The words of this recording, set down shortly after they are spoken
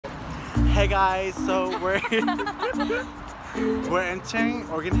Hey guys, so we're we're entering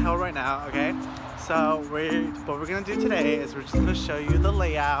Oregon Hill right now, okay? So what we're gonna do today is we're just gonna show you the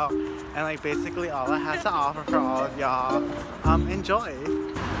layout and like basically all it has to offer for all of y'all. Enjoy.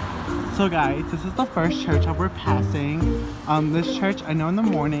 So guys, this is the first church that we're passing. This church, I know in the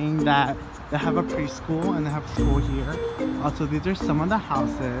morning that they have a preschool and they have school here. Also, these are some of the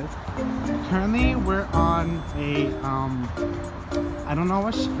houses. Currently, we're on a, I don't know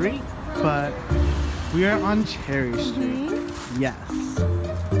what street, but we are on Cherry Street. Yes.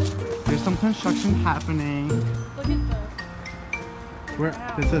 There's some construction happening. Look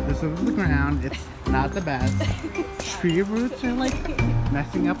at this. This is the ground. It's not the best. Tree roots are like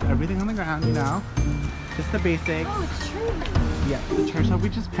messing up everything on the ground, you know? Just the basics. Oh, it's true. Yeah, the church that we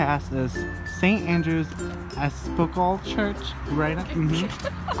just passed is St. Andrew's Episcopal Church, right?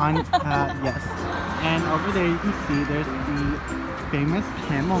 On, yes. And over there you can see there's the famous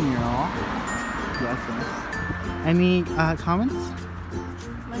camel mural. Yes, yes. Any comments?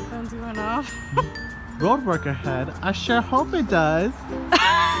 My phone's going off. Roadwork ahead. I sure hope it does.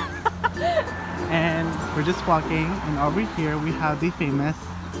 And we're just walking, and over here we have the famous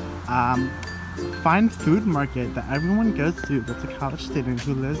fine food market that everyone goes to that's a college student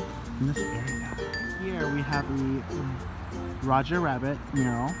who lives in this area. Here we have the Roger Rabbit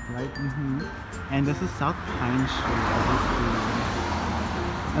mural, right? And this is South Pine Street, as you see.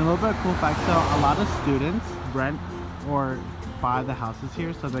 And a little bit of cool fact, so a lot of students rent or buy the houses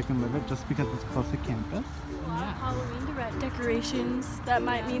here so they can live it just because it's close to campus. A lot of Halloween decorations. That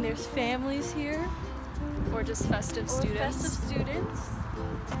might mean there's families here. Or just festive students. Festive students.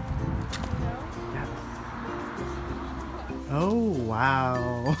 Yes. Oh,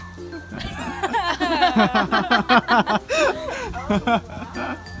 wow.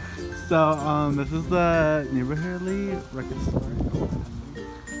 So, this is the neighborhoodly record store.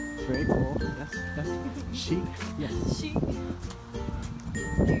 Very cool. Yes, yes. Chic. Yes. Chic.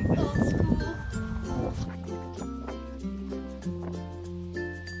 Old school.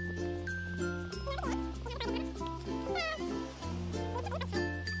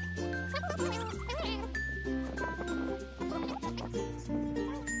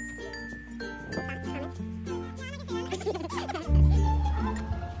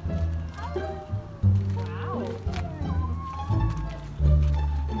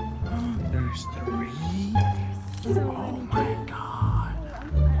 There's 3. Oh my god.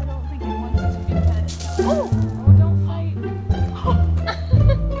 I don't think it wants to be pet. Oh, don't fight.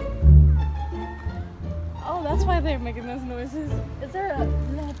 Oh, that's why they're making those noises. Do they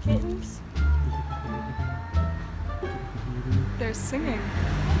have kittens? They're singing.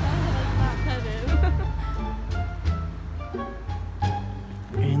 Not petted.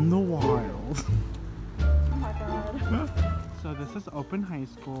 In the wild. Oh my god. So this is Open High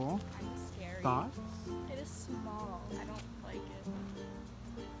School. I'm scared. Thoughts? It is small. I don't like it.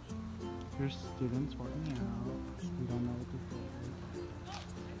 There's students working out. We don't know what this is.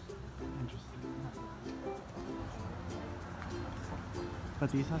 Interesting. But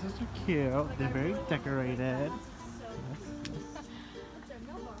these houses are cute. They're very decorated.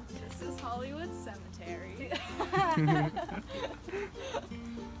 This is Hollywood Cemetery.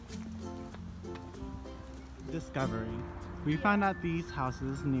 Discovery. We found out these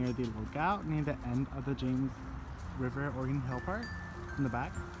houses near the lookout, near the end of the James River Oregon Hill Park, in the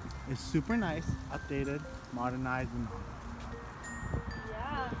back, is super nice, updated, modernized, and all.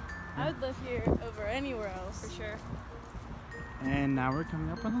 Yeah, I would live here over anywhere else for sure. And now we're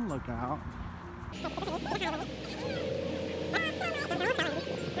coming up on the lookout.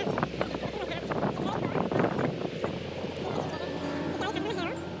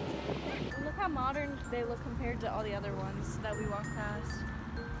 Look how modern they look compared to all the other ones that we walked past.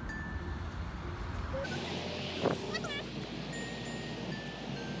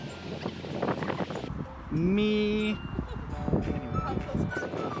 Me.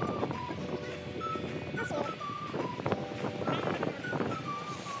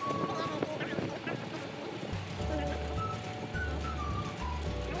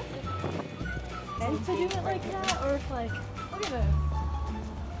 And to do it like that, or if like, look at this.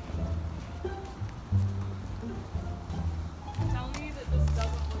 Tell me that this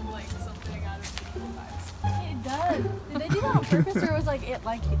doesn't look like something out of the Vibes. It does. Did they do that on purpose, or was like it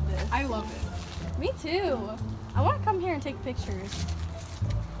like this? I love it. Me too. I want to come here and take pictures.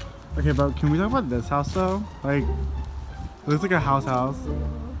 Okay, but can we talk about this house though? Like, it looks like a house. I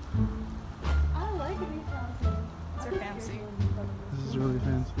like these houses. They're fancy. This is really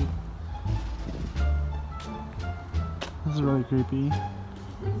fancy. This is really creepy.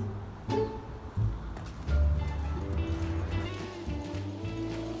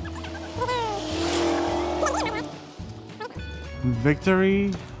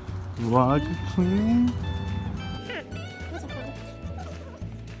 Victory rug cleaning.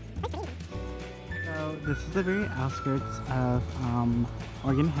 So this is the very outskirts of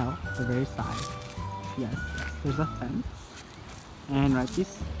Oregon Hill, the very side. Yes, there's a fence. And right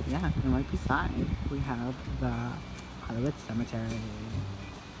beside we have the Hollywood Cemetery.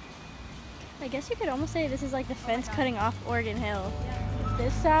 I guess you could almost say this is like the fence cutting off Oregon Hill.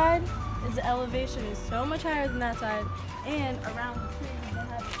 This side is the elevation is so much higher than that side, and around the trees that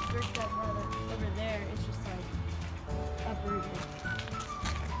have the dirt that over there, it's just like uprooted.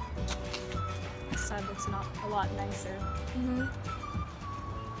 This side looks not a lot nicer.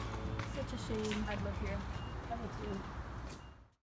 Such a shame. I'd live here. I would too.